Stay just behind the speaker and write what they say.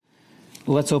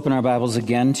Let's open our Bibles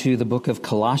again to the book of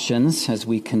Colossians as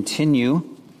we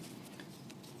continue.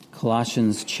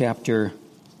 Colossians chapter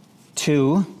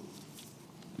 2.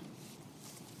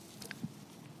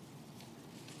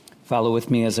 Follow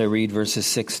with me as I read verses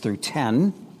 6 through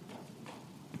 10.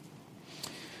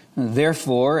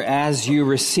 Therefore, as you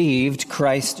received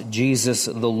Christ Jesus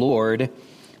the Lord,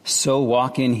 so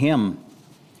walk in him,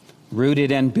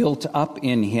 rooted and built up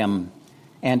in him,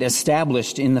 and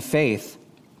established in the faith,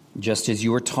 just as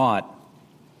you were taught,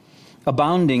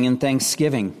 abounding in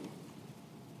thanksgiving.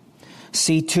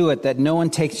 See to it that no one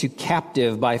takes you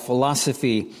captive by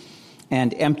philosophy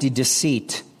and empty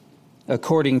deceit,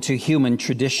 according to human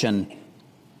tradition,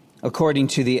 according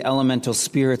to the elemental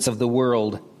spirits of the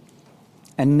world,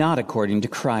 and not according to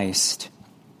Christ.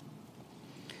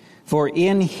 For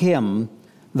in him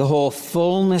the whole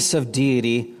fullness of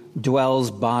deity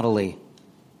dwells bodily,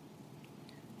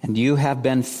 and you have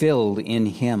been filled in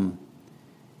him,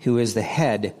 who is the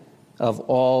head of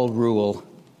all rule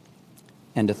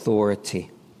and authority.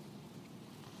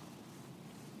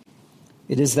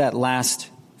 It is that last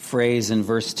phrase in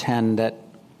verse 10 that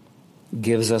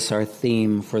gives us our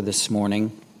theme for this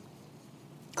morning.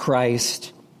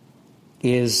 Christ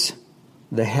is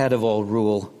the head of all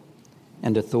rule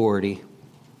and authority.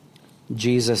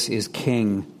 Jesus is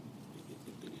king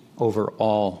over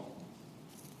all.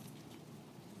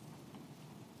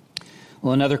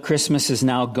 Well, another Christmas is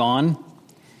now gone.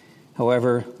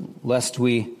 However, lest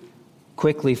we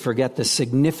quickly forget the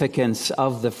significance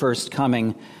of the first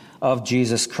coming of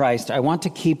Jesus Christ, I want to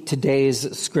keep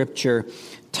today's scripture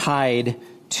tied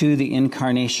to the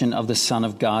incarnation of the Son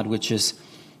of God, which is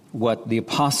what the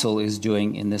apostle is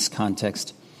doing in this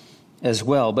context as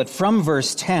well. But from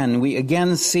verse 10, we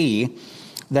again see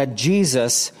that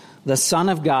Jesus, the Son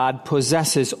of God,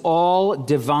 possesses all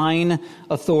divine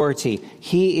authority.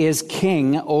 He is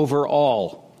king over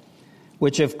all,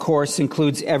 which of course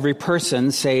includes every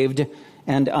person, saved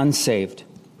and unsaved.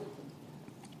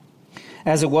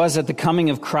 As it was at the coming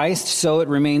of Christ, so it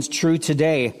remains true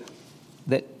today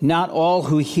that not all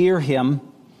who hear him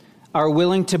are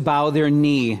willing to bow their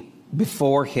knee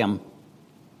before him.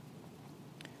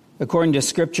 According to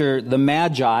Scripture, the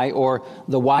Magi, or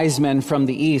the wise men from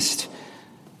the east,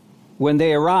 when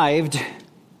they arrived,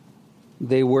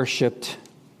 they worshipped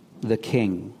the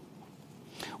king.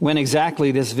 When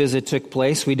exactly this visit took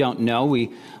place, we don't know.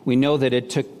 We know that it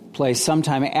took place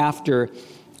sometime after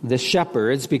the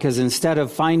shepherds, because instead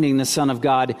of finding the Son of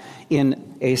God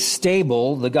in a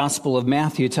stable, the Gospel of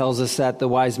Matthew tells us that the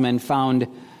wise men found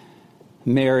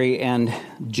Mary and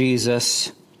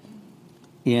Jesus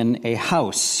in a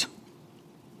house.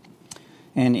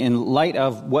 And in light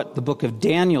of what the book of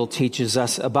Daniel teaches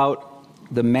us about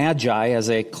the Magi as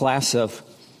a class of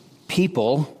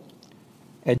people,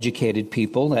 educated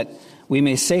people, that we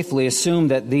may safely assume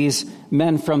that these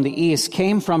men from the east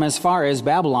came from as far as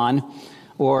Babylon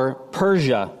or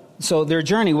Persia. So their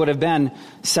journey would have been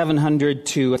 700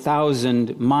 to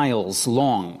 1,000 miles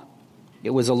long. It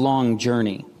was a long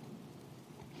journey.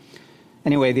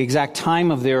 Anyway, the exact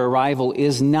time of their arrival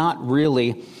is not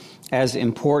really as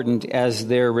important as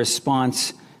their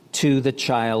response to the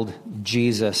child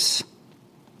Jesus.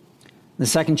 The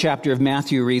second chapter of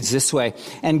Matthew reads this way: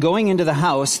 And going into the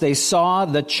house, they saw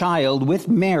the child with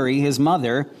Mary, his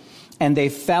mother, and they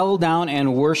fell down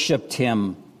and worshipped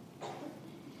him.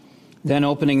 Then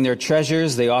opening their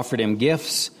treasures, they offered him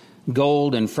gifts,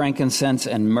 gold and frankincense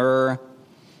and myrrh.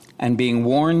 And being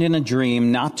warned in a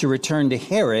dream not to return to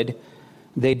Herod,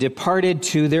 they departed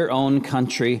to their own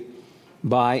country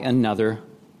by another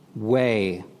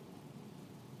way.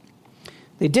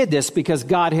 They did this because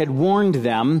God had warned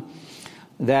them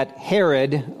that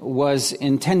Herod was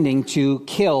intending to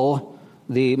kill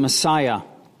the Messiah.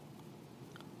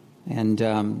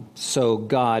 And so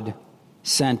God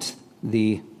sent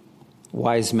the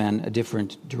wise men a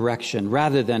different direction,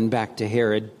 rather than back to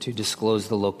Herod to disclose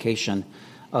the location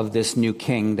of this new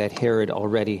king that Herod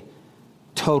already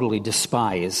totally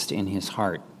despised in his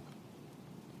heart.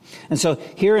 And so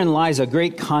herein lies a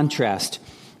great contrast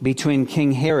between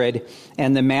King Herod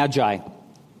and the Magi.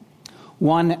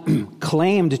 One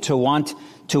claimed to want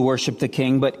to worship the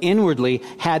king, but inwardly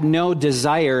had no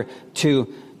desire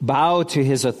to bow to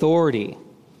his authority,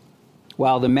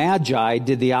 while the Magi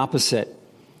did the opposite.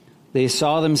 They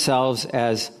saw themselves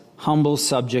as humble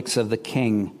subjects of the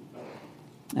king,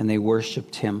 and they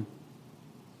worshipped him.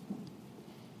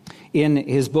 In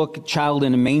his book, Child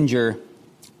in a Manger,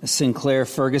 Sinclair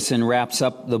Ferguson wraps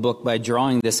up the book by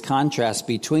drawing this contrast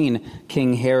between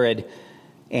King Herod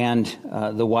and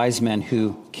the wise men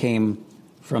who came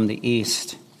from the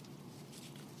east.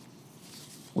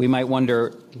 We might wonder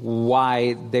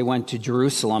why they went to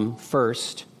Jerusalem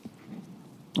first.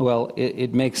 Well,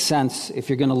 it makes sense if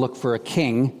you're going to look for a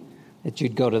king that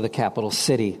you'd go to the capital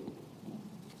city.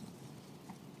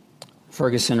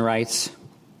 Ferguson writes,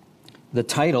 the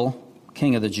title,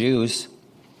 King of the Jews,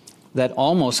 that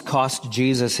almost cost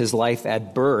Jesus his life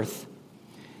at birth,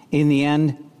 in the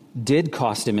end did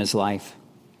cost him his life.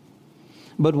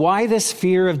 But why this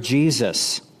fear of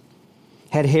Jesus?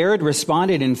 Had Herod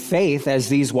responded in faith as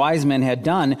these wise men had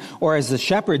done, or as the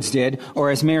shepherds did, or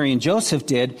as Mary and Joseph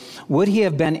did, would he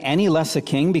have been any less a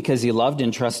king because he loved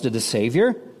and trusted the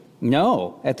Savior?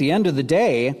 No. At the end of the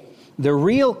day, the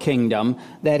real kingdom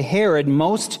that Herod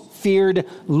most feared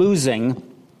losing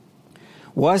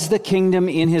was the kingdom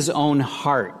in his own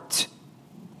heart.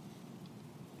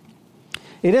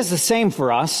 It is the same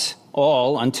for us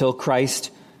all until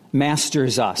Christ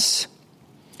masters us.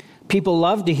 People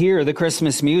love to hear the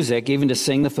Christmas music, even to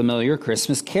sing the familiar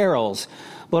Christmas carols.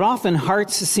 But often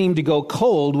hearts seem to go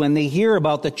cold when they hear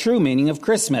about the true meaning of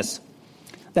Christmas,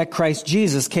 that Christ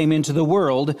Jesus came into the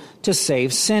world to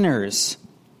save sinners.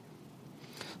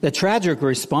 The tragic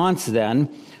response then,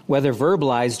 whether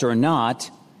verbalized or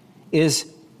not, is,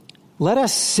 let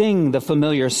us sing the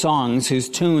familiar songs whose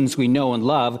tunes we know and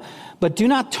love, but do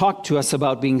not talk to us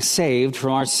about being saved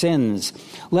from our sins.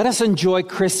 Let us enjoy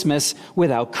Christmas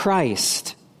without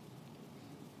Christ.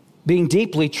 Being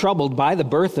deeply troubled by the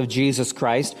birth of Jesus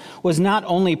Christ was not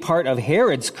only part of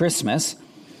Herod's Christmas,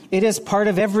 it is part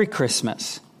of every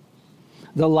Christmas.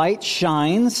 The light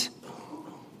shines,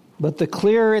 but the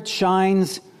clearer it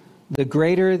shines, the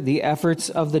greater the efforts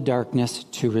of the darkness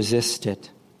to resist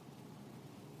it.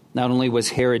 Not only was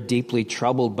Herod deeply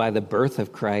troubled by the birth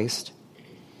of Christ,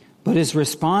 but his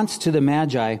response to the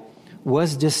Magi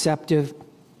was deceptive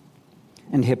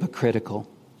and hypocritical.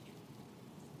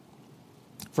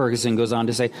 Ferguson goes on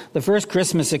to say, the first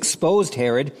Christmas exposed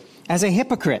Herod as a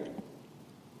hypocrite.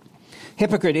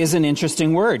 Hypocrite is an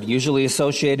interesting word, usually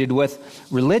associated with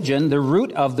religion. The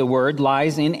root of the word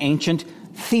lies in ancient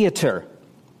theater.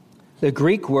 The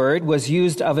Greek word was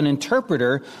used of an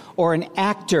interpreter or an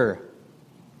actor.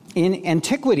 In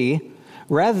antiquity,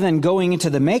 rather than going into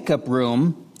the makeup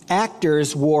room,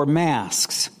 actors wore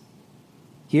masks.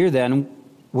 Here then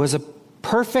was a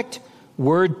perfect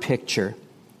word picture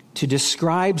to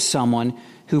describe someone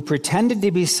who pretended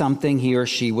to be something he or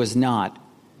she was not,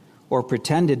 or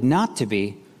pretended not to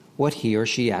be what he or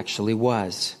she actually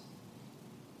was.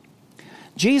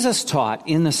 Jesus taught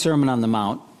in the Sermon on the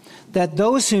Mount that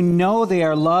those who know they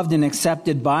are loved and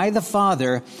accepted by the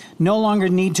Father no longer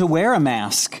need to wear a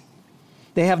mask.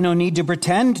 They have no need to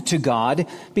pretend to God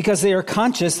because they are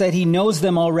conscious that He knows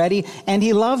them already and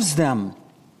He loves them.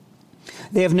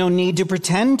 They have no need to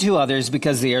pretend to others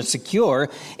because they are secure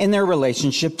in their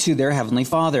relationship to their Heavenly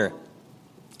Father.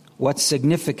 What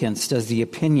significance does the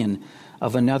opinion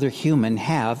of another human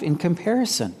have in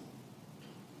comparison?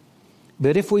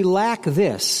 But if we lack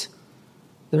this,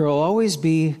 there will always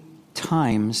be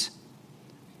times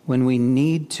when we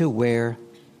need to wear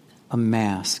a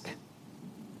mask,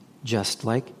 just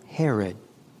like Herod.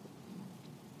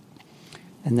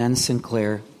 And then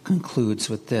Sinclair concludes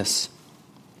with this.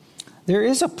 There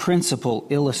is a principle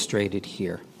illustrated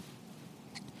here.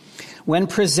 When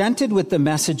presented with the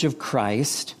message of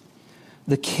Christ,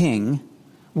 the King,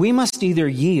 we must either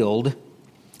yield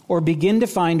or begin to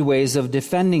find ways of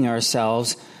defending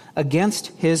ourselves against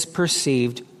his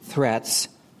perceived threats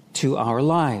to our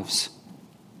lives.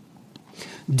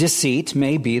 Deceit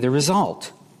may be the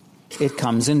result. It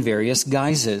comes in various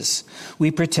guises.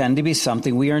 We pretend to be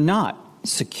something we are not,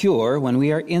 secure when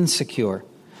we are insecure,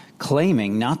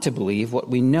 claiming not to believe what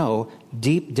we know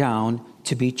deep down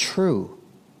to be true,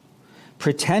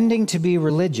 pretending to be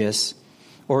religious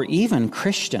or even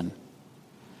Christian,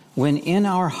 when in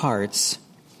our hearts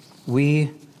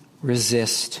we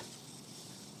resist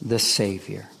the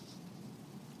Savior.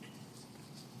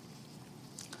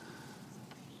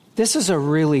 This is a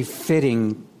really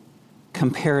fitting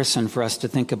comparison for us to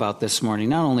think about this morning,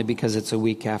 not only because it's a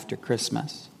week after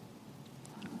Christmas,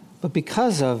 but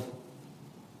because of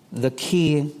the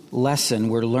key lesson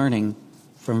we're learning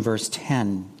from verse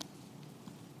 10.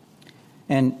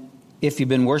 And if you've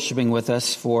been worshiping with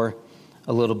us for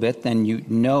a little bit, then you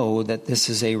know that this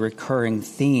is a recurring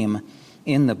theme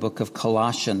in the book of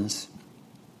Colossians.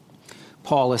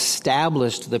 Paul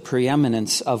established the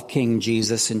preeminence of King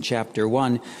Jesus in chapter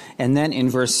 1, and then in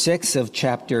verse 6 of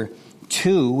chapter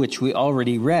 2, which we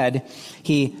already read,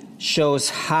 he shows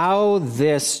how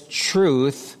this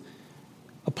truth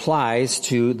applies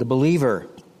to the believer.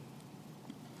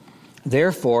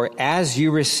 Therefore, as you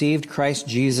received Christ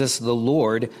Jesus the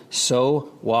Lord,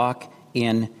 so walk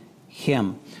in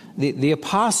him. The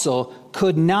apostle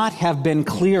could not have been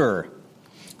clearer.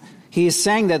 He is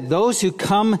saying that those who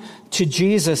come to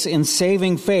Jesus in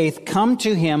saving faith come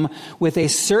to him with a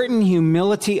certain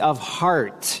humility of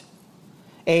heart,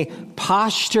 a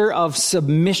posture of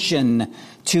submission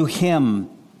to him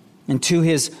and to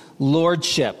his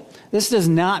lordship. This does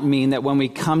not mean that when we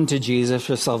come to Jesus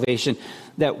for salvation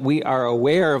that we are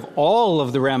aware of all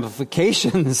of the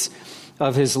ramifications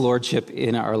of his lordship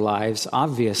in our lives.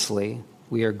 Obviously,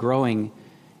 we are growing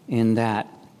in that.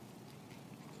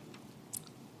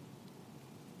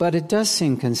 But it does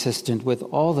seem consistent with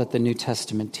all that the New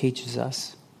Testament teaches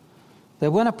us,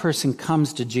 that when a person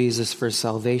comes to Jesus for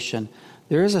salvation,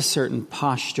 there is a certain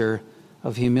posture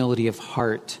of humility of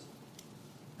heart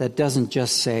that doesn't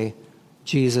just say,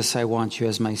 Jesus, I want you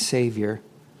as my Savior,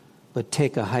 but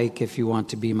take a hike if you want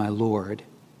to be my Lord.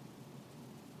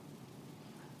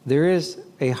 There is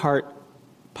a heart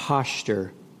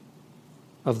posture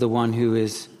of the one who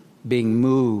is being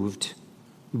moved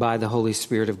by the Holy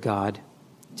Spirit of God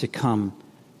to come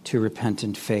to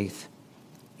repentant faith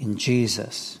in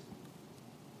Jesus.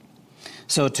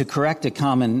 So to correct a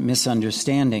common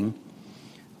misunderstanding,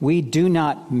 we do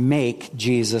not make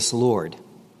Jesus Lord.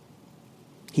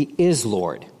 He is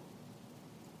Lord,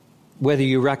 whether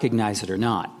you recognize it or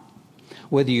not.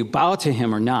 Whether you bow to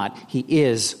him or not, he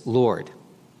is Lord.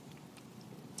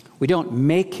 We don't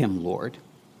make him Lord.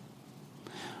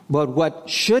 But what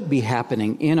should be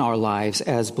happening in our lives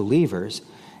as believers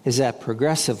is that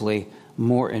progressively,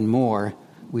 more and more,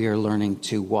 we are learning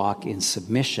to walk in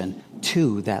submission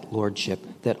to that lordship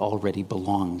that already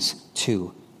belongs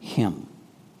to him.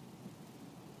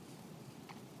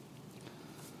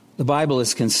 The Bible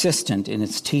is consistent in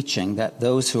its teaching that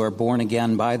those who are born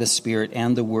again by the Spirit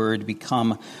and the Word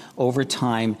become, over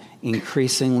time,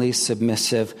 increasingly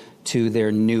submissive to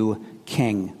their new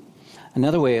king.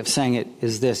 Another way of saying it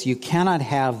is this: you cannot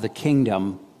have the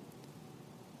kingdom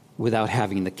without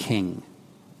having the king.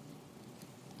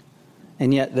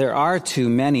 And yet there are too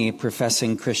many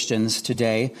professing Christians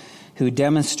today who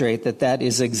demonstrate that that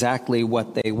is exactly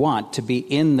what they want, to be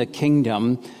in the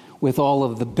kingdom with all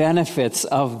of the benefits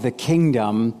of the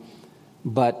kingdom,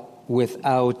 but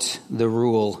without the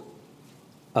rule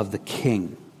of the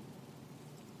king.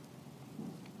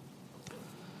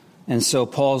 And so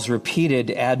Paul's repeated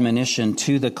admonition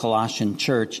to the Colossian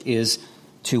church is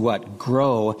to what?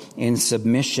 Grow in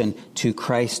submission to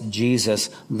Christ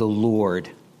Jesus the Lord.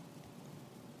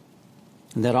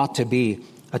 And that ought to be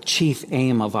a chief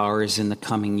aim of ours in the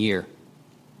coming year.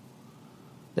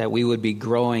 That we would be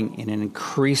growing in an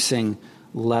increasing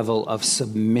level of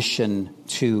submission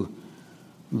to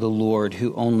the Lord,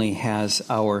 who only has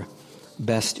our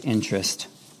best interest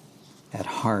at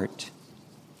heart.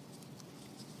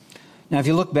 Now, if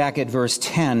you look back at verse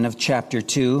 10 of chapter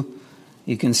 2,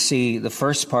 you can see the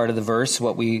first part of the verse,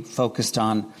 what we focused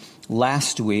on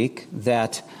last week,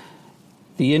 that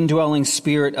the indwelling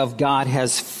Spirit of God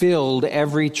has filled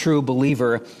every true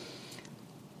believer,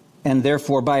 and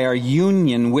therefore by our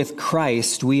union with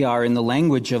Christ, we are, in the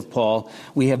language of Paul,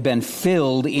 we have been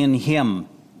filled in him.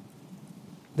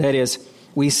 That is,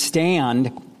 we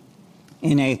stand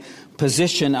in a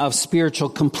position of spiritual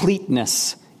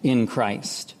completeness in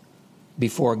Christ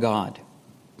before God.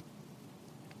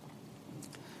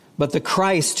 But the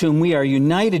Christ whom we are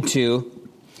united to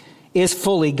is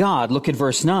fully God. Look at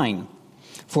verse 9.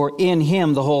 For in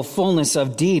him the whole fullness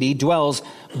of deity dwells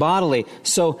bodily.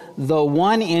 So the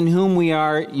one in whom we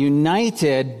are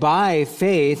united by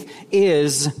faith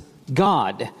is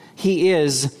God. He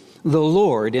is the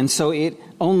Lord. And so it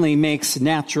only makes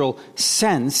natural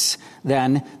sense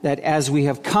then that as we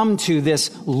have come to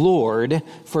this Lord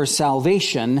for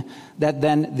salvation, that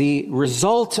then the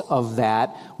result of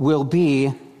that will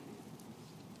be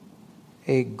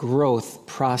a growth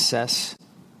process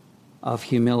of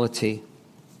humility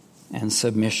and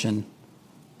submission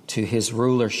to his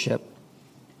rulership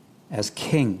as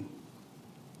king.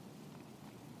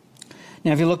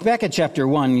 Now, if you look back at chapter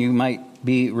 1, you might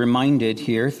be reminded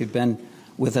here, if you've been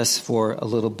with us for a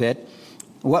little bit,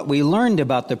 what we learned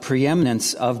about the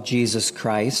preeminence of Jesus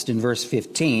Christ in verse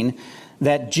 15,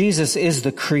 that Jesus is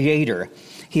the creator.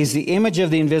 He's the image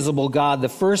of the invisible God, the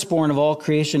firstborn of all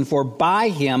creation, for by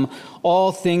him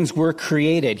all things were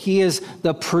created. He is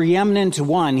the preeminent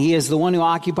one. He is the one who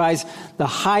occupies the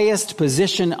highest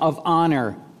position of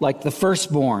honor, like the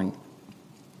firstborn.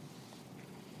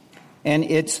 And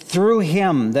it's through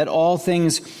him that all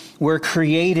things were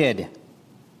created.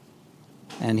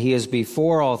 And he is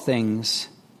before all things,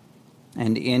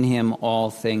 and in him all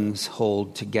things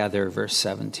hold together, verse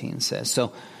 17 says.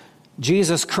 So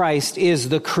Jesus Christ is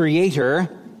the creator,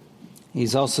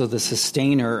 He's also the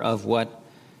sustainer of what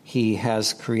he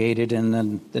has created. And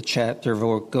then the chapter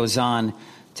goes on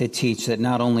to teach that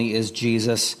not only is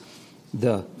Jesus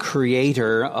the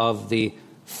creator of the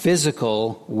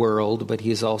physical world, but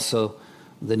he's also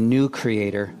the new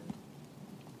creator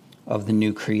of the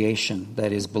new creation,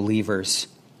 that is, believers,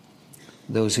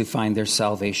 those who find their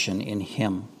salvation in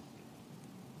him.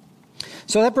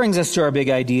 So that brings us to our big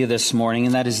idea this morning,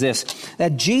 and that is this,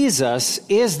 that Jesus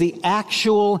is the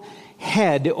actual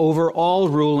head over all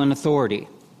rule and authority.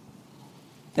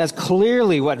 That's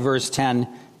clearly what verse 10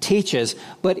 teaches.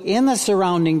 But in the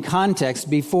surrounding context,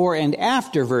 before and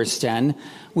after verse 10,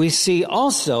 we see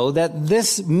also that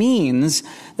this means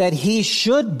that he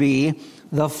should be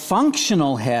the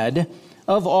functional head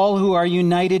of all who are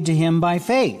united to him by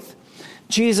faith.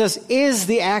 Jesus is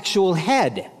the actual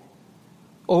head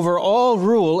over all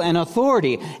rule and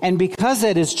authority. And because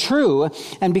that is true,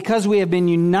 and because we have been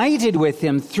united with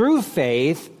him through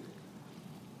faith,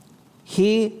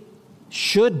 he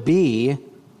should be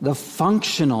the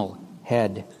functional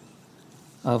head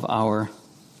of our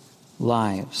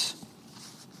lives.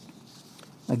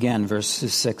 Again,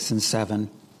 verses 6 and 7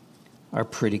 are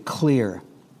pretty clear.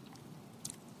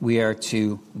 We are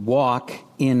to walk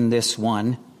in this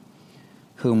one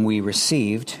whom we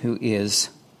received, who is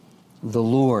the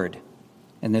Lord.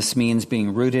 And this means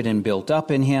being rooted and built up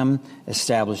in him,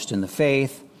 established in the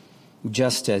faith,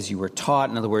 just as you were taught.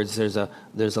 In other words, there's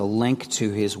a link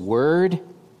to his word.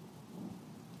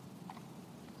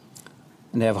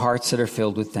 And to have hearts that are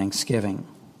filled with thanksgiving.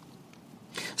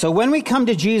 So when we come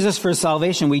to Jesus for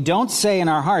salvation, we don't say in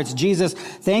our hearts, Jesus,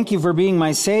 thank you for being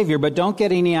my Savior, but don't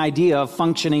get any idea of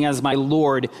functioning as my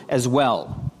Lord as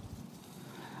well.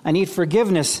 I need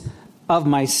forgiveness of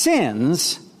my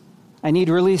sins. I need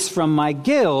release from my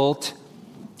guilt,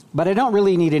 but I don't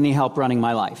really need any help running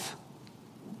my life.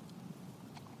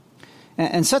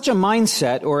 And such a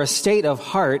mindset or a state of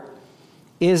heart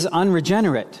is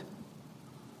unregenerate,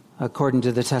 according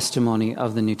to the testimony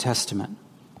of the New Testament.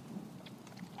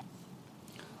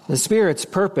 The Spirit's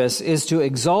purpose is to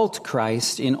exalt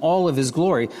Christ in all of his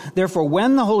glory. Therefore,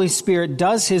 when the Holy Spirit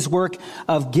does his work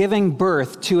of giving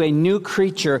birth to a new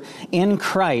creature in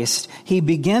Christ, he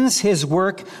begins his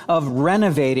work of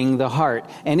renovating the heart.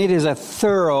 And it is a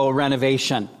thorough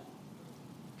renovation.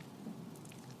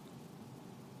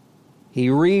 He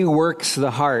reworks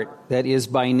the heart that is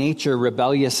by nature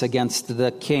rebellious against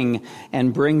the King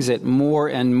and brings it more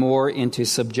and more into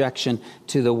subjection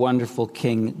to the wonderful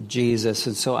King Jesus.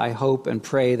 And so I hope and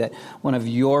pray that one of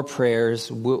your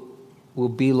prayers will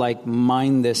be like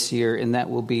mine this year, and that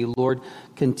will be, Lord,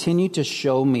 continue to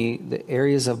show me the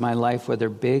areas of my life, whether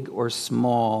big or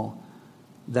small,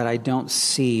 that I don't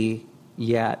see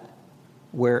yet,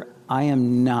 where I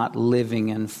am not living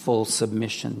in full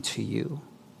submission to you,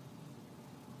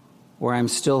 where I'm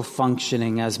still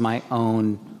functioning as my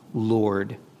own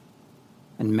Lord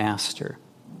and Master.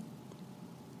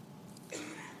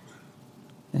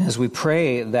 And as we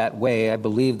pray that way, I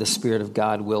believe the Spirit of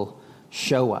God will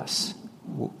show us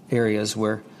areas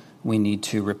where we need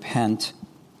to repent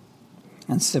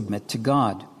and submit to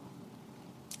God.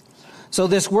 So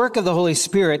this work of the Holy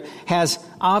Spirit has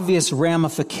obvious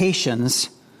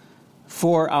ramifications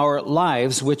for our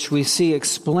lives, which we see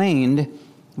explained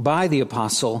by the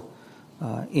apostle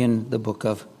in the book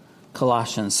of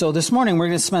Colossians. So this morning we're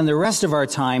going to spend the rest of our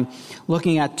time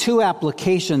looking at two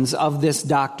applications of this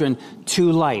doctrine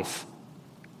to life,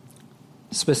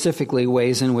 specifically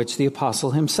ways in which the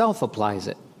apostle himself applies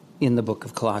it in the book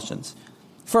of Colossians.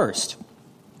 First,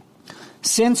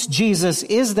 since Jesus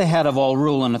is the head of all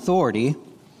rule and authority,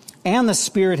 and the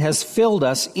Spirit has filled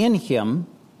us in him,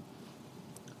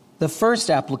 the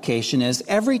first application is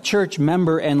every church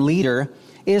member and leader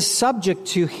is subject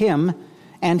to him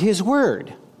and his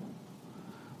word.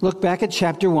 Look back at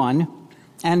chapter 1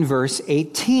 and verse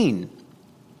 18.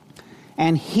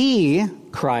 And he,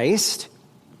 Christ,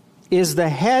 is the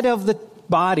head of the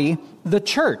body, the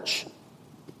church.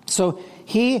 So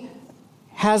he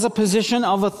has a position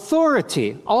of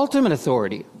authority, ultimate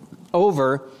authority,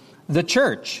 over the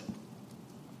church.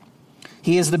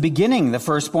 He is the beginning, the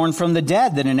firstborn from the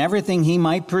dead, that in everything he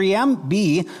might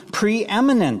be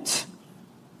preeminent.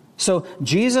 So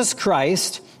Jesus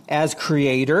Christ, as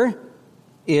creator,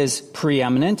 is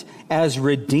preeminent. As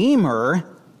redeemer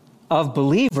of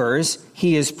believers,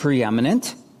 he is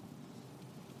preeminent.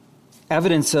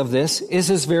 Evidence of this is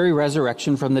his very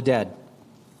resurrection from the dead.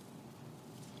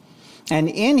 And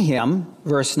in him,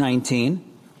 verse 19,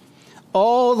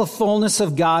 all the fullness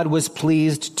of God was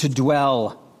pleased to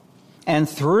dwell, and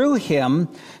through him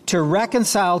to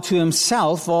reconcile to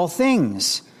himself all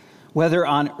things, whether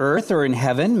on earth or in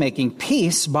heaven, making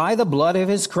peace by the blood of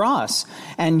his cross.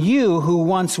 And you who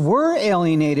once were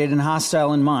alienated and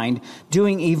hostile in mind,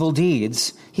 doing evil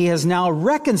deeds, he has now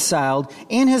reconciled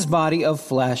in his body of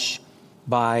flesh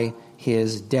by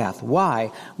his death.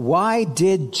 Why? Why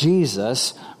did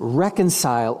Jesus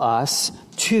reconcile us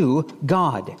to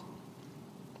God?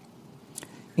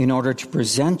 In order to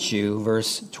present you,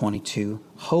 verse 22,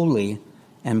 holy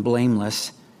and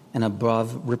blameless and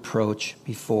above reproach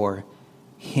before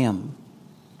him.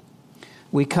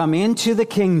 We come into the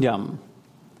kingdom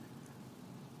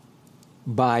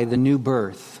by the new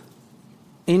birth,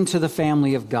 into the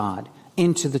family of God,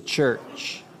 into the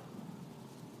church.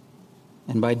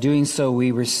 And by doing so,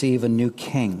 we receive a new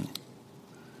king.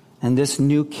 And this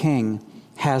new king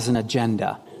has an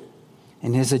agenda.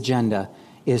 And his agenda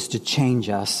is to change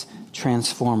us,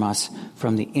 transform us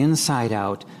from the inside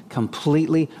out,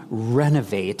 completely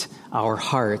renovate our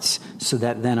hearts so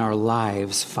that then our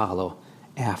lives follow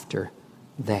after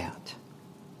that.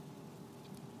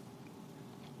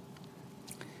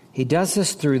 He does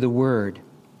this through the word.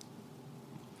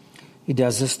 He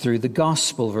does this through the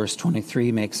gospel. Verse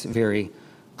 23 makes it very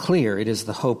clear. It is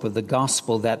the hope of the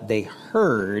gospel that they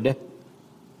heard,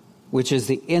 which is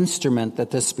the instrument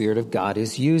that the Spirit of God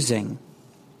is using.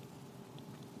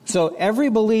 So every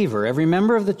believer, every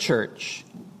member of the church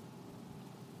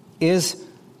is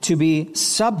to be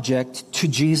subject to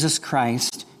Jesus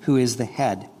Christ, who is the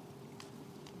head.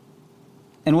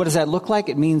 And what does that look like?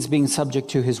 It means being subject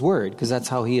to his word, because that's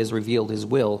how he has revealed his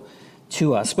will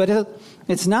to us. But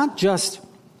it's not just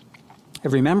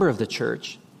every member of the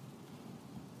church,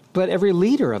 but every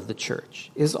leader of the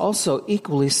church is also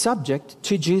equally subject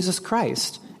to Jesus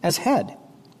Christ as head.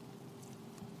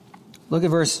 Look at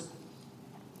verse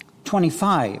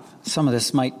 25. Some of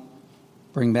this might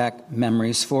bring back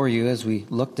memories for you as we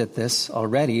looked at this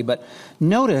already. But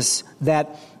notice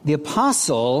that the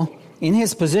apostle, in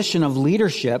his position of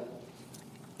leadership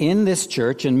in this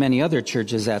church and many other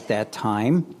churches at that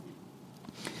time,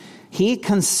 he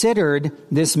considered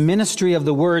this ministry of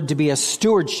the word to be a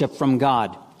stewardship from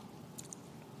God.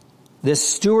 This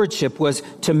stewardship was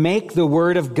to make the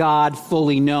word of God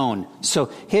fully known. So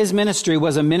his ministry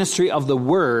was a ministry of the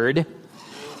word.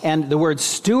 And the word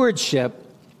stewardship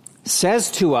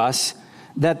says to us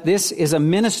that this is a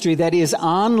ministry that is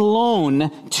on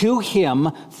loan to him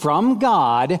from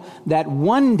God, that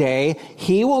one day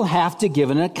he will have to give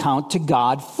an account to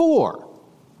God for.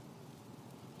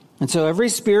 And so every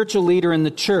spiritual leader in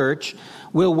the church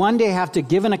will one day have to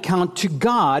give an account to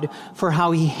God for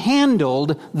how he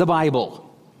handled the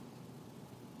Bible,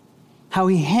 how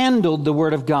he handled the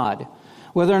Word of God.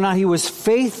 Whether or not he was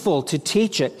faithful to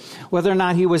teach it, whether or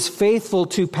not he was faithful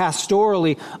to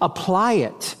pastorally apply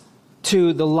it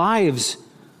to the lives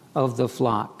of the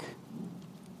flock.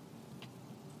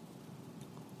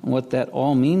 What that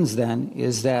all means then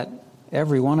is that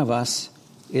every one of us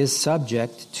is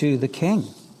subject to the King.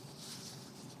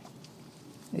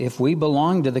 If we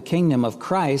belong to the kingdom of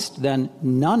Christ, then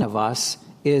none of us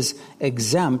is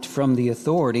exempt from the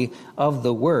authority of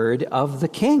the word of the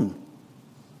King.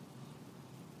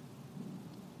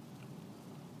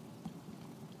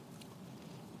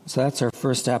 So that's our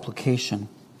first application.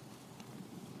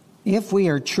 If we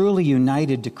are truly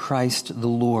united to Christ the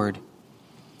Lord,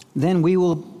 then we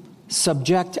will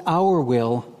subject our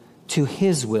will to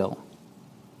his will,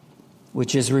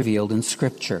 which is revealed in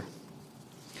Scripture.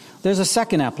 There's a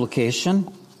second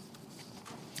application.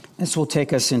 This will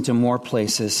take us into more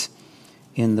places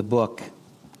in the book.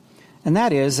 And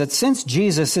that is that since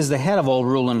Jesus is the head of all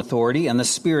rule and authority, and the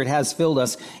Spirit has filled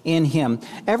us in him,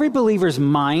 every believer's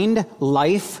mind,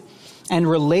 life, and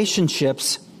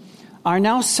relationships are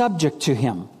now subject to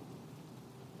him.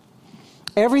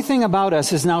 Everything about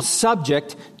us is now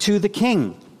subject to the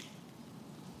King,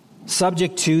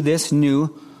 subject to this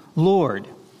new Lord.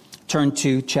 Turn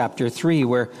to chapter 3,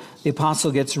 where the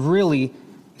apostle gets really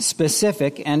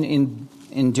specific, and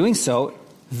in doing so,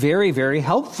 very, very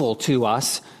helpful to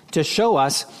us to show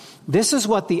us this is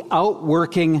what the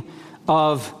outworking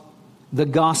of the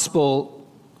gospel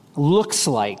looks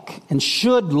like and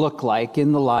should look like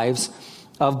in the lives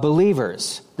of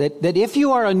believers. That if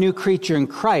you are a new creature in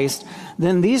Christ,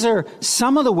 then these are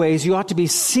some of the ways you ought to be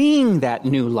seeing that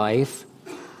new life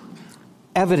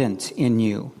evident in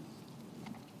you.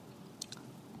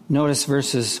 Notice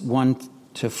verses 1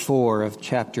 to 4 of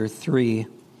chapter 3,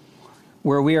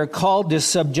 where we are called to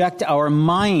subject our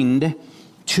mind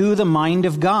to the mind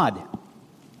of God.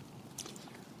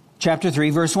 Chapter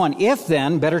 3, verse 1. If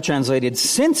then, better translated,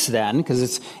 since then,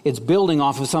 because it's building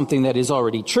off of something that is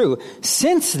already true.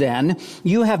 Since then,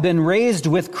 you have been raised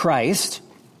with Christ.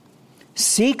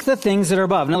 Seek the things that are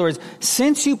above. In other words,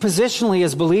 since you positionally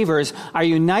as believers are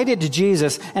united to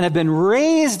Jesus and have been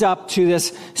raised up to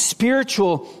this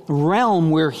spiritual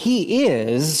realm where he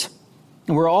is,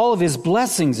 and where all of his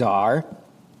blessings are,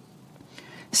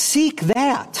 seek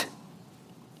that.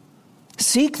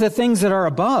 Seek the things that are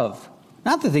above,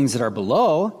 not the things that are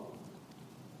below,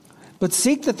 but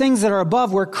seek the things that are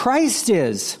above where Christ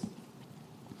is,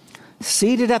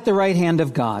 seated at the right hand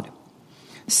of God.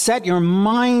 Set your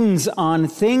minds on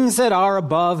things that are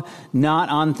above, not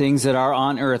on things that are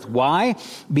on earth. Why?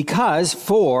 Because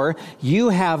for you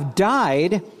have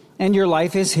died, and your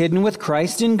life is hidden with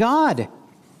Christ in God.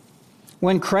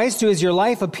 When Christ, who is your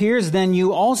life, appears, then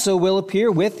you also will appear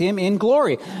with him in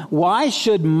glory. Why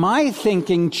should my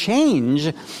thinking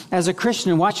change as a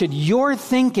Christian? Why should your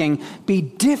thinking be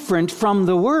different from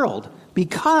the world?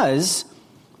 Because,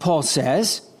 Paul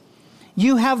says,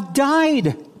 you have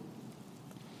died.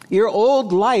 Your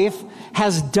old life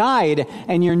has died,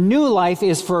 and your new life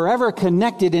is forever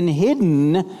connected and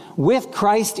hidden with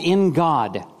Christ in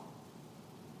God.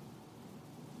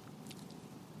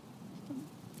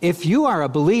 If you are a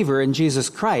believer in Jesus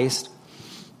Christ,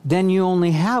 then you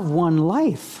only have one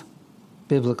life,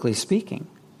 biblically speaking.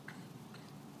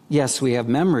 Yes, we have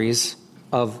memories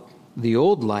of the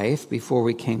old life before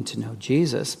we came to know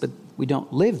Jesus, but we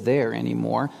don't live there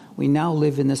anymore. We now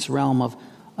live in this realm of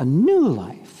a new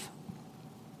life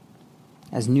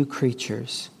as new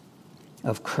creatures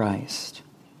of Christ.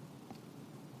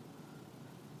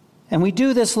 And we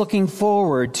do this looking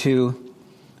forward to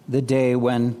the day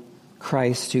when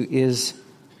Christ, who is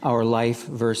our life,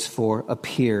 verse 4,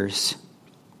 appears.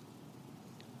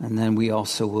 And then we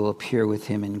also will appear with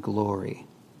him in glory.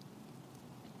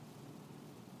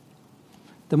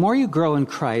 The more you grow in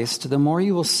Christ, the more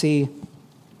you will see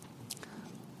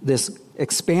this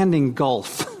expanding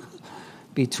gulf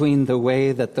between the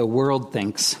way that the world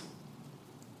thinks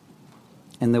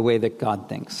and the way that God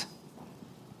thinks.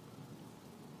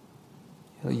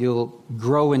 You'll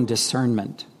grow in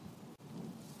discernment.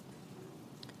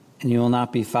 And you will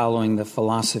not be following the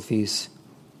philosophies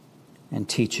and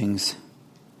teachings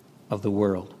of the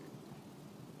world.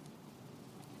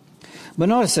 But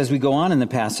notice as we go on in the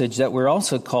passage that we're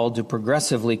also called to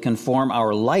progressively conform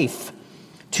our life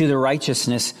to the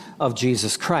righteousness of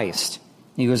Jesus Christ.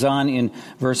 He goes on in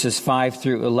verses 5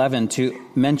 through 11 to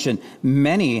mention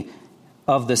many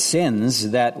of the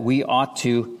sins that we ought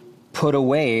to put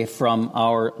away from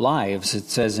our lives. It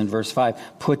says in verse 5,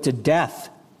 put to death.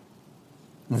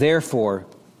 Therefore,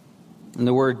 and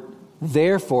the word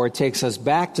therefore takes us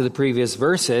back to the previous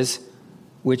verses,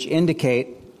 which indicate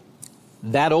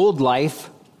that old life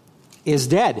is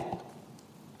dead.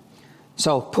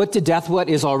 So put to death what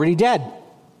is already dead.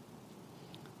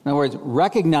 In other words,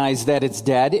 recognize that it's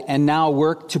dead and now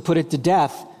work to put it to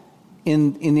death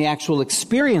in the actual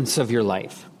experience of your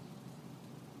life.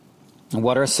 And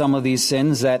what are some of these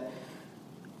sins that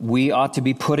we ought to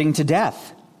be putting to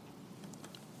death?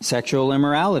 Sexual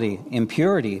immorality,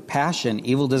 impurity, passion,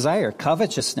 evil desire,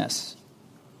 covetousness.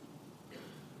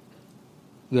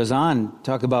 He goes on to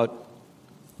talk about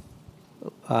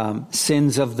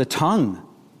sins of the tongue,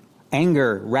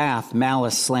 anger, wrath,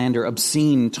 malice, slander,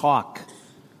 obscene talk.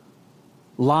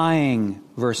 Lying,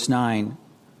 verse 9,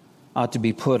 ought to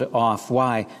be put off.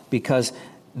 Why? Because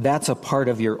that's a part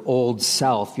of your old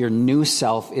self. Your new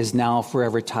self is now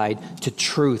forever tied to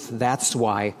truth. That's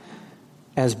why,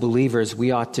 as believers, we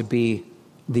ought to be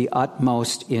the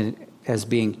utmost as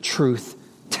being truth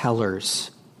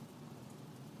tellers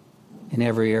in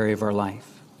every area of our life.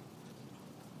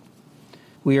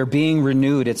 We are being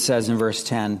renewed, it says in verse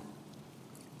 10,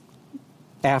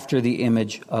 after the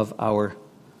image of our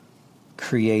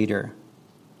Creator.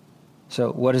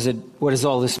 So what does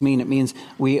all this mean? It means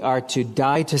we are to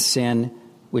die to sin,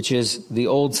 which is the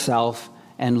old self,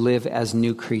 and live as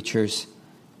new creatures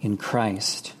in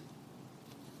Christ.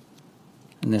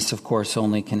 And this, of course,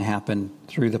 only can happen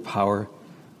through the power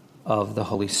of the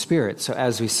Holy Spirit. So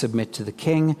as we submit to the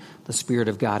King, the Spirit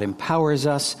of God empowers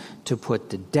us to put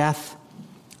to death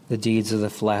the deeds of the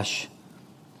flesh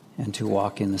and to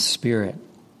walk in the Spirit.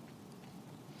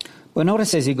 But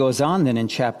notice as he goes on then in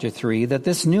chapter 3 that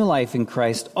this new life in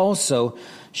Christ also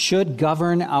should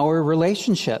govern our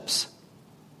relationships.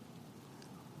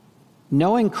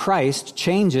 Knowing Christ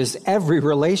changes every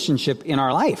relationship in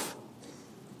our life.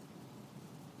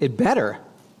 It better.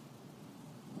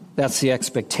 That's the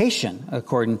expectation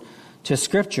according to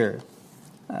Scripture.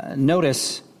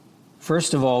 Notice,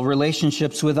 first of all,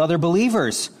 relationships with other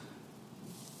believers.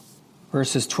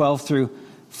 Verses 12 through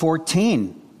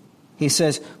 14. He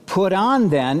says, put on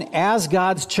then, as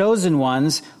God's chosen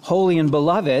ones, holy and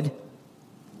beloved,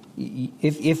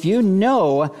 If you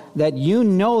know that you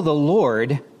know the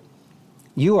Lord,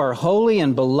 you are holy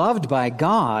and beloved by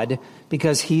God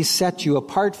because He set you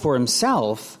apart for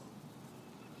Himself,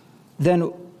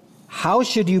 then how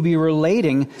should you be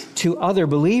relating to other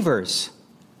believers?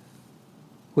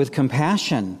 With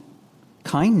compassion,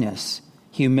 kindness,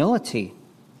 humility,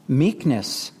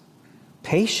 meekness,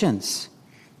 patience,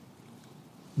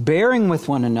 bearing with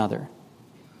one another,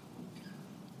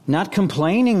 not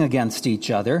complaining against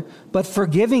each other, but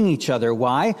forgiving each other.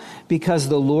 Why? Because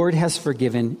the Lord has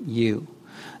forgiven you.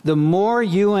 The more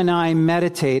you and I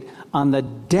meditate on the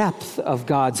depth of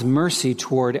God's mercy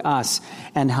toward us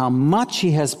and how much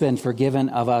He has been forgiven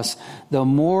of us, the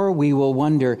more we will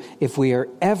wonder if we are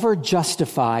ever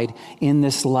justified in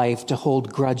this life to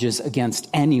hold grudges against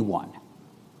anyone.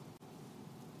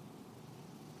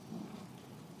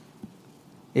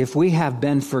 If we have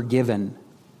been forgiven,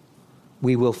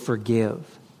 we will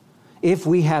forgive. If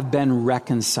we have been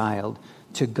reconciled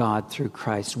to God through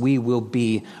Christ, we will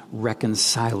be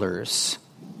reconcilers.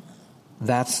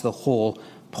 That's the whole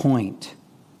point.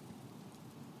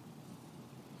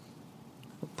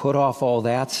 Put off all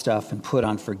that stuff and put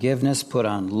on forgiveness, put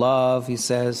on love, he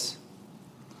says.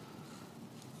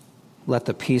 Let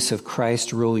the peace of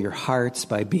Christ rule your hearts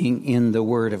by being in the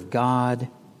Word of God.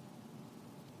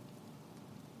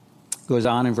 Goes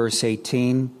on in verse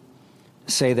 18,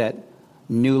 say that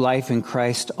new life in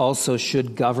Christ also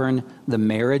should govern the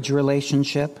marriage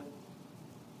relationship.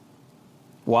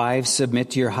 Wives,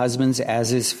 submit to your husbands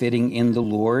as is fitting in the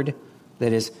Lord.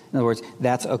 That is, in other words,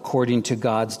 that's according to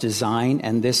God's design,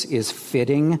 and this is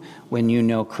fitting when you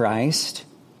know Christ.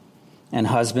 And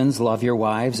husbands, love your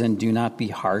wives and do not be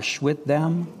harsh with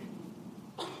them.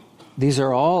 These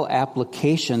are all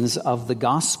applications of the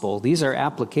gospel. These are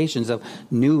applications of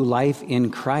new life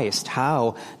in Christ.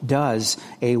 How does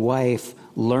a wife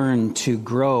learn to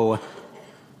grow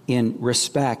in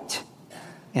respect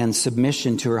and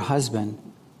submission to her husband?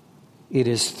 It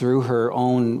is through her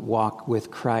own walk with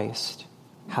Christ.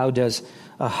 How does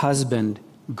a husband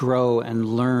grow and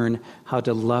learn how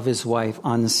to love his wife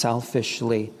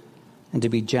unselfishly and to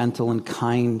be gentle and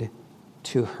kind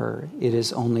to her? It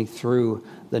is only through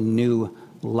the new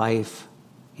life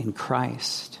in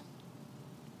Christ.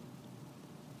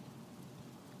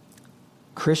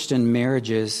 Christian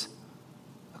marriages,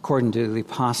 according to the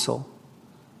apostle,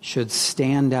 should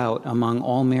stand out among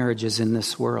all marriages in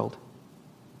this world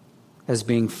as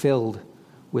being filled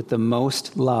with the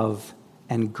most love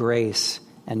and grace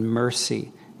and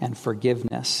mercy and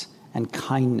forgiveness and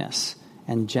kindness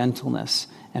and gentleness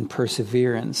and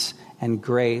perseverance and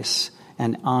grace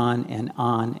and on and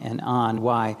on and on.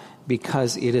 Why?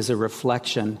 Because it is a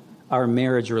reflection. Our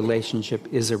marriage relationship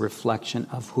is a reflection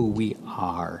of who we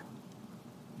are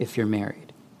if you're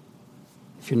married.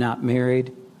 If you're not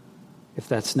married, if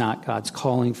that's not God's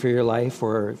calling for your life,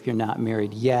 or if you're not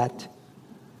married yet,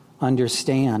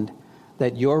 understand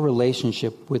that your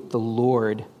relationship with the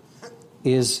Lord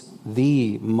is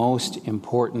the most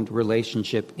important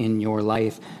relationship in your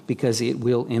life because it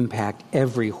will impact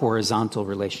every horizontal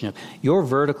relationship. Your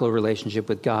vertical relationship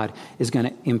with God is going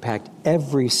to impact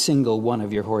every single one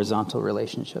of your horizontal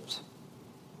relationships.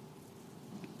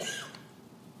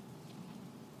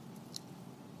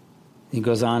 He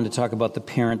goes on to talk about the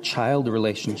parent-child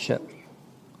relationship.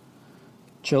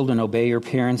 Children, obey your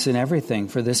parents in everything,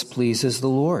 for this pleases the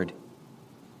Lord.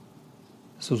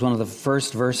 This was one of the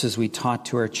first verses we taught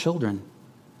to our children.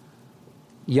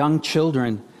 Young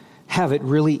children have it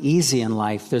really easy in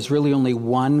life. There's really only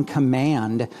one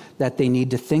command that they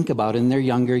need to think about in their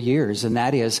younger years, and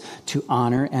that is to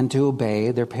honor and to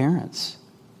obey their parents.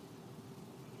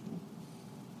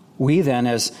 We then,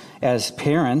 as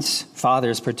parents,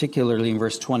 fathers particularly in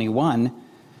verse 21,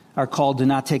 are called to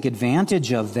not take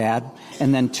advantage of that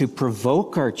and then to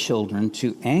provoke our children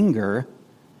to anger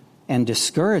and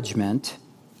discouragement,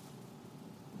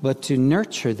 but to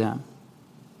nurture them,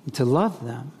 and to love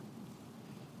them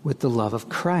with the love of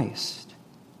Christ.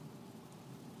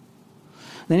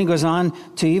 Then he goes on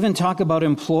to even talk about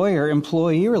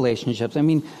employer-employee relationships. I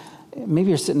mean, maybe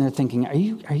you're sitting there thinking,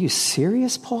 are you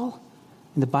serious, Paul?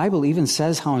 And the Bible even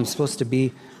says how I'm supposed to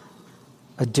be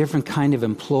a different kind of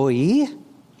employee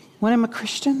when I'm a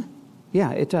Christian?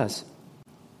 Yeah, it does.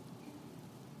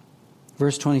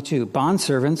 Verse 22,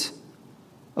 bondservants,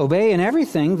 obey in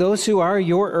everything those who are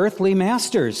your earthly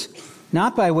masters,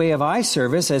 not by way of eye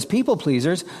service as people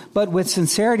pleasers, but with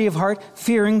sincerity of heart,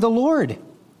 fearing the Lord.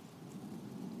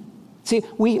 See,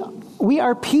 we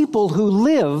are people who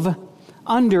live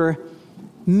under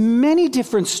many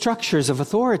different structures of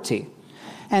authority.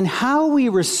 And how we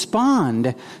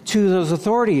respond to those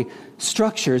authority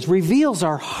structures reveals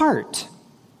our heart,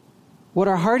 what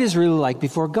our heart is really like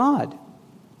before God.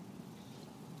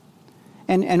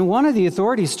 And one of the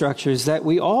authority structures that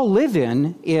we all live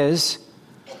in is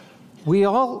we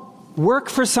all work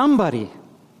for somebody.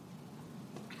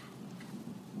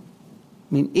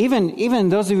 I mean, even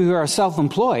those of you who are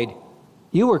self-employed,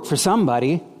 you work for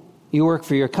somebody. You work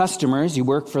for your customers. You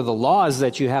work for the laws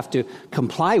that you have to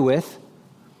comply with.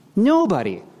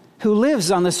 Nobody who lives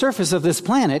on the surface of this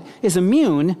planet is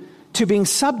immune to being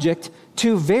subject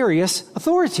to various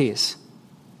authorities.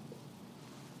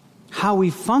 How we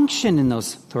function in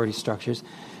those authority structures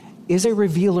is a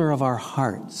revealer of our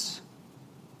hearts.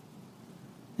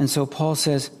 And so Paul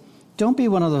says, don't be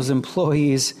one of those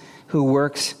employees who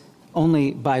works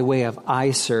only by way of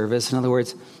eye service. In other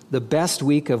words, the best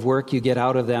week of work you get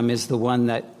out of them is the one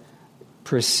that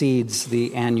precedes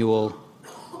the annual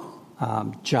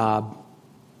job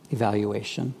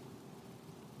evaluation.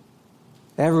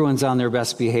 Everyone's on their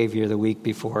best behavior the week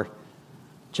before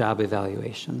job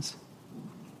evaluations.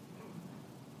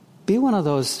 Be one of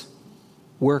those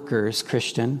workers,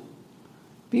 Christian.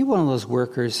 Be one of those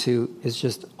workers who is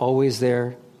just always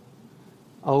there,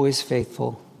 always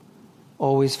faithful,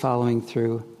 always following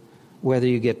through, whether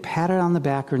you get patted on the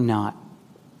back or not.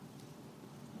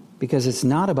 Because it's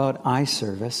not about eye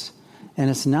service, and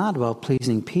it's not about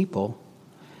pleasing people.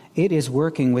 It is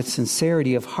working with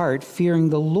sincerity of heart, fearing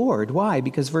the Lord. Why?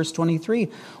 Because verse 23,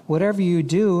 whatever you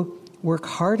do, work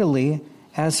heartily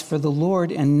as for the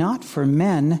Lord and not for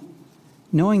men,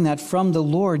 knowing that from the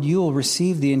Lord you will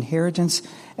receive the inheritance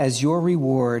as your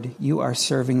reward. You are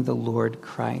serving the Lord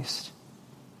Christ.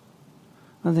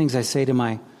 One of the things I say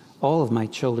to all of my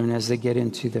children as they get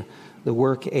into the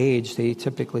work age, they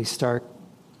typically start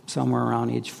somewhere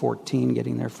around age 14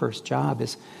 getting their first job,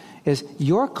 is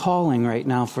your calling right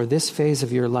now for this phase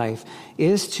of your life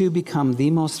is to become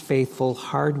the most faithful,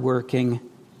 hardworking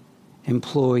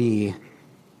employee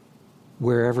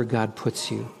wherever God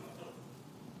puts you.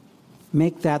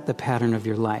 Make that the pattern of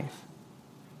your life.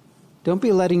 Don't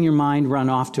be letting your mind run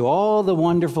off to all the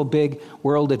wonderful big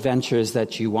world adventures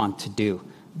that you want to do.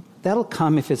 That'll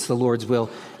come if it's the Lord's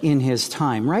will in His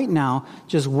time. Right now,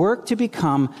 just work to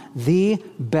become the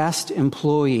best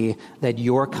employee that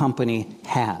your company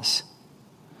has.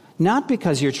 Not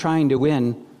because you're trying to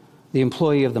win the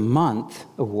Employee of the Month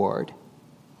award,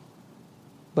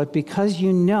 but because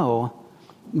you know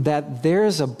that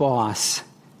there's a boss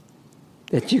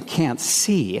that you can't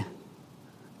see.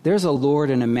 There's a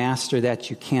Lord and a Master that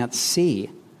you can't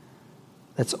see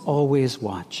that's always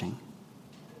watching.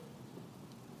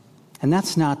 And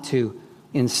that's not to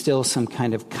instill some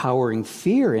kind of cowering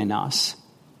fear in us.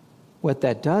 What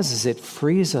that does is it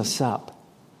frees us up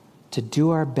to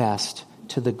do our best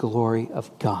to the glory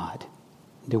of God,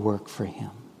 to work for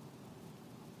Him.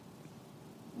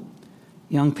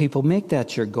 Young people, make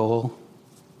that your goal.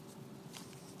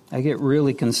 I get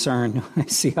really concerned when I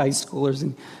see high schoolers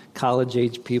and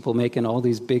college-age people making all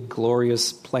these big,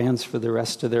 glorious plans for the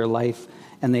rest of their life,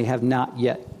 and they have not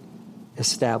yet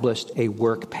established a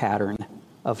work pattern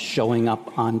of showing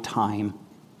up on time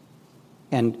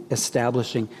and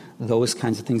establishing those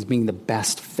kinds of things, being the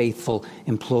best faithful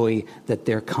employee that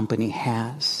their company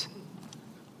has.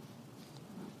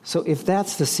 So if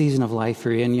that's the season of life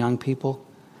you're in, young people,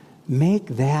 make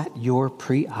that your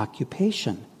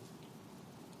preoccupation.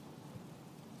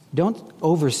 Don't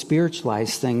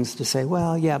over-spiritualize things to say,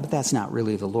 well, yeah, but that's not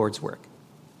really the Lord's work.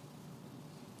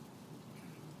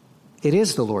 It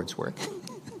is the Lord's work.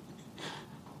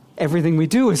 Everything we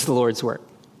do is the Lord's work.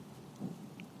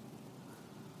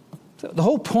 So the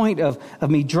whole point of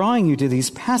me drawing you to these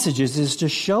passages is to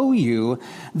show you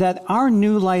that our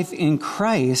new life in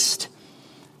Christ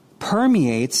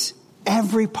permeates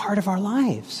every part of our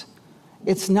lives.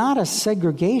 It's not a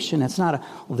segregation. It's not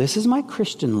well, this is my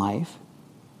Christian life.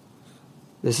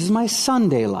 This is my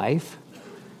Sunday life.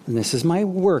 And this is my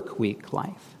work week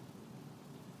life.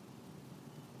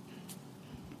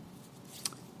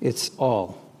 It's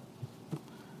all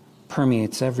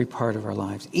permeates every part of our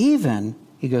lives. Even,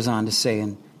 he goes on to say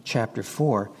in chapter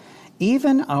 4,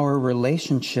 even our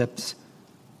relationships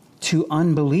to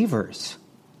unbelievers.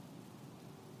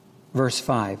 Verse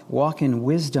 5, walk in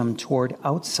wisdom toward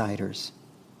outsiders,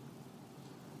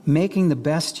 making the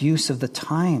best use of the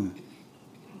time.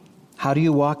 How do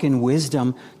you walk in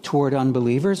wisdom toward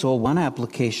unbelievers? Well, one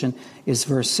application is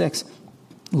verse 6.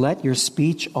 Let your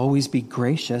speech always be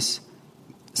gracious,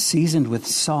 seasoned with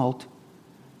salt,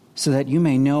 so that you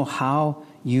may know how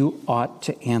you ought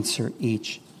to answer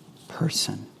each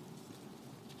person.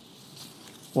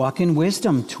 Walk in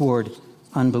wisdom toward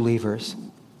unbelievers.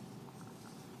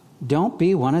 don't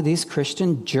be one of these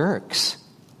Christian jerks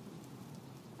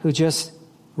who just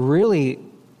really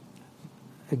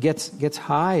gets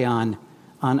high on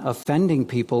offending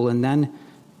people and then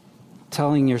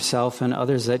telling yourself and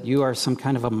others that you are some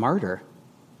kind of a martyr.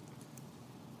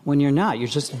 When you're not, you're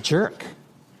just a jerk.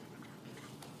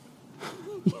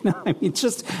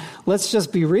 Let's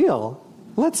just be real.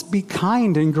 Let's be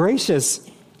kind and gracious.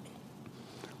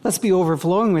 Let's be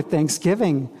overflowing with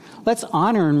thanksgiving. Let's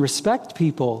honor and respect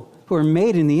people who are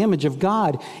made in the image of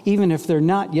God. Even if they're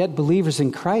not yet believers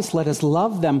in Christ, let us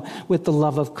love them with the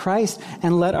love of Christ,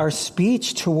 and let our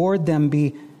speech toward them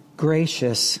be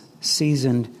gracious,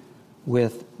 seasoned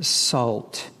with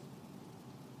salt,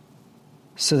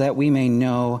 so that we may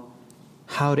know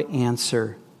how to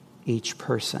answer each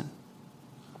person.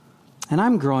 And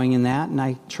I'm growing in that, and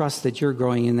I trust that you're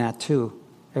growing in that too.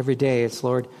 Every day it's,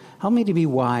 Lord, help me to be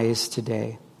wise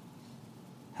today.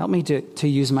 Help me to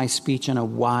use my speech in a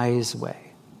wise way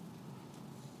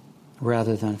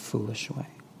rather than a foolish way.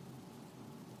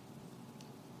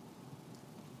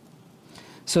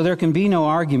 So there can be no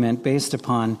argument based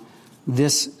upon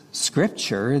this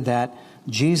scripture that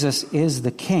Jesus is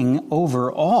the King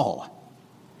over all.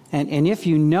 And if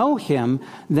you know him,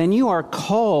 then you are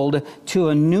called to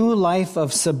a new life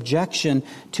of subjection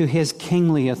to his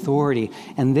kingly authority.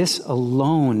 And this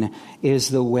alone is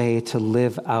the way to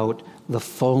live out the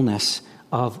fullness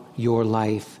of your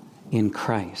life in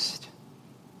Christ.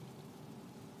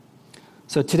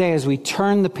 So today, as we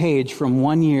turn the page from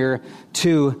one year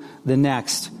to the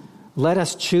next, let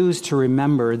us choose to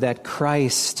remember that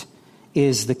Christ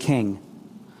is the King.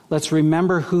 Let's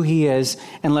remember who he is,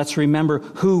 and let's remember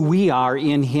who we are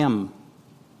in him.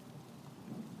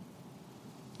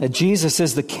 That Jesus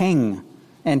is the King,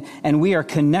 and we are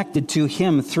connected to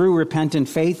him through repentant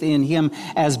faith in him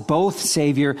as both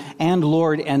Savior and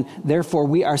Lord, and therefore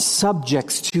we are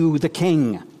subjects to the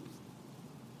King.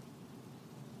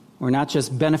 We're not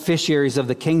just beneficiaries of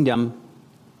the kingdom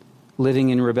living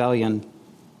in rebellion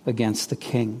against the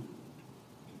King.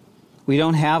 We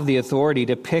don't have the authority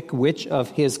to pick which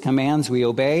of his commands we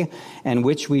obey and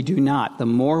which we do not. The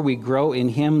more we grow in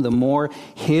him, the more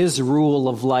his rule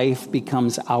of life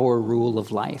becomes our rule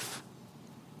of life.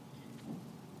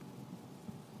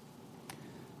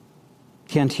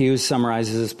 Kent Hughes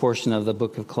summarizes this portion of the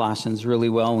book of Colossians really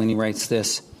well when he writes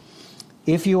this.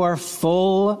 If you are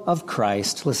full of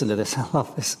Christ, listen to this, I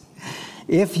love this.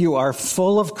 If you are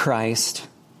full of Christ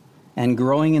and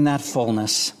growing in that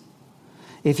fullness,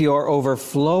 if you are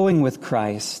overflowing with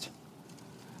Christ,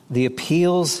 the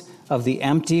appeals of the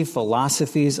empty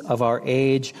philosophies of our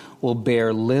age will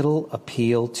bear little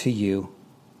appeal to you.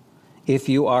 If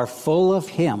you are full of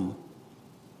him,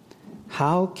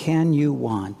 how can you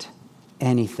want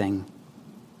anything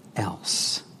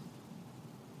else?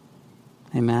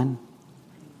 Amen?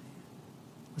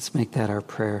 Let's make that our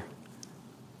prayer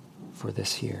for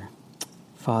this year.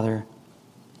 Father,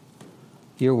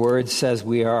 your word says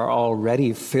we are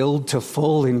already filled to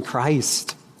full in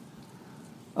Christ.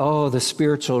 Oh, the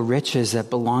spiritual riches that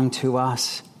belong to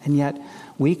us. And yet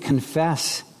we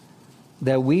confess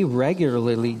that we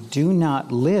regularly do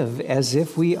not live as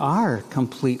if we are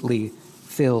completely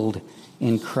filled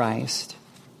in Christ.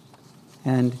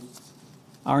 And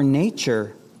our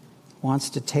nature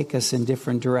wants to take us in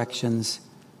different directions,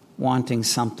 wanting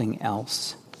something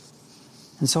else.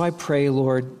 And so I pray,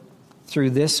 Lord, through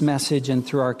this message and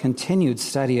through our continued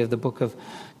study of the book of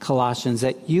Colossians,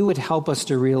 that you would help us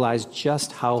to realize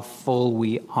just how full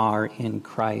we are in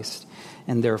Christ,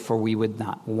 and therefore we would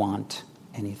not want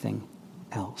anything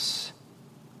else.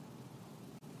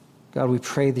 God, we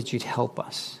pray that you'd help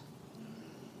us.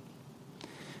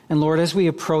 And Lord, as we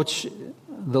approach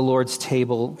the Lord's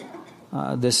table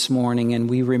this morning and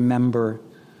we remember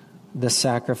the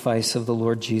sacrifice of the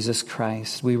Lord Jesus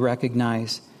Christ, we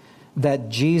recognize that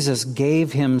Jesus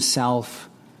gave himself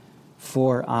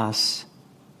for us,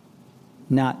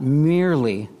 not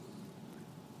merely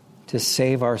to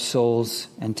save our souls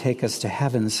and take us to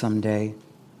heaven someday,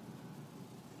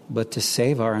 but to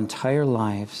save our entire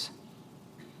lives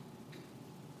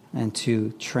and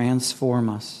to transform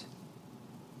us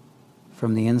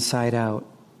from the inside out,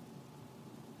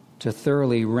 to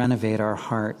thoroughly renovate our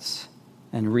hearts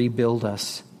and rebuild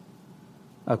us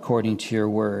according to your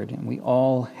word. And we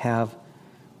all have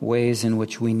ways in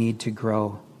which we need to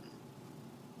grow.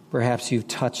 Perhaps you've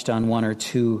touched on one or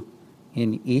two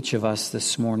in each of us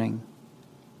this morning.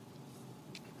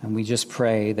 And we just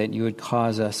pray that you would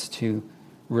cause us to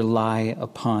rely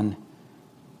upon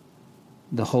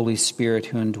the Holy Spirit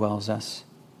who indwells us,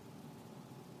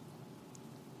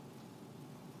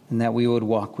 and that we would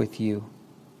walk with you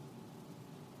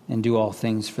and do all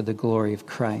things for the glory of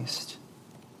Christ.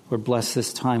 Lord, bless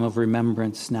this time of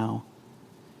remembrance now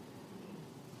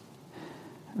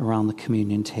around the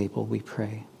communion table, we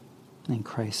pray. In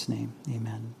Christ's name,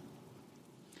 amen.